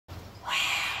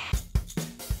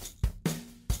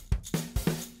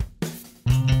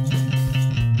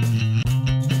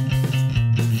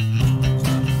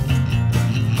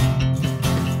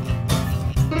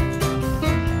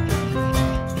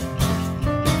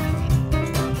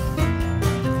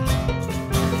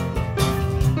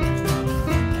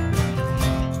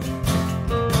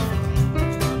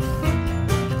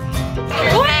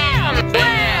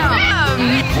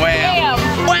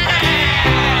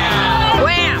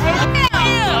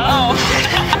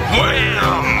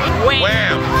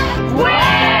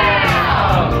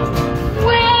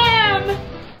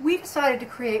decided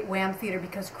to create WAM Theatre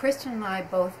because Kristen and I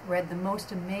both read the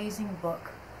most amazing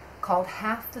book called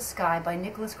Half the Sky by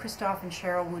Nicholas Kristof and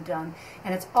Cheryl Woodun,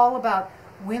 and it's all about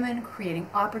women creating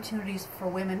opportunities for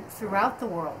women throughout the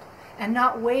world and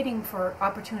not waiting for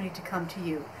opportunity to come to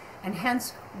you. And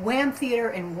hence WAM Theatre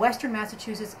in Western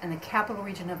Massachusetts and the capital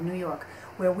region of New York,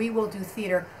 where we will do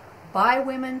theater by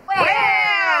women,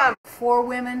 WAM! For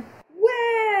women,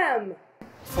 WAM!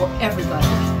 for everybody.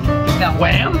 Now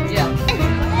WAM? Yeah.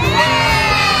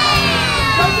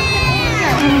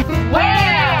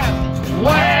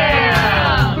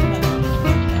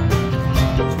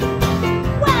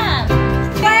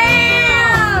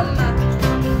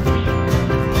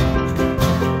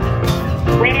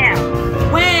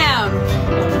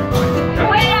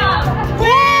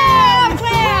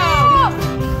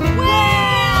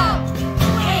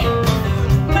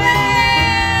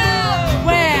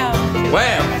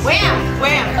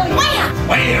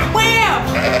 WAM!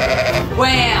 WAM!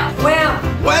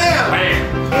 WAM! WAM!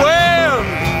 WAM! WAM!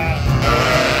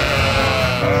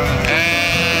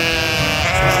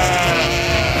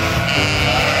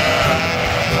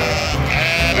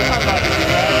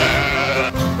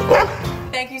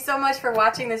 Thank you so much for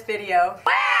watching this video.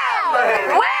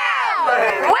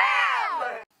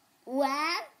 WAM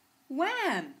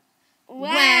WAM!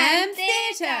 WAM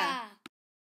Theatre.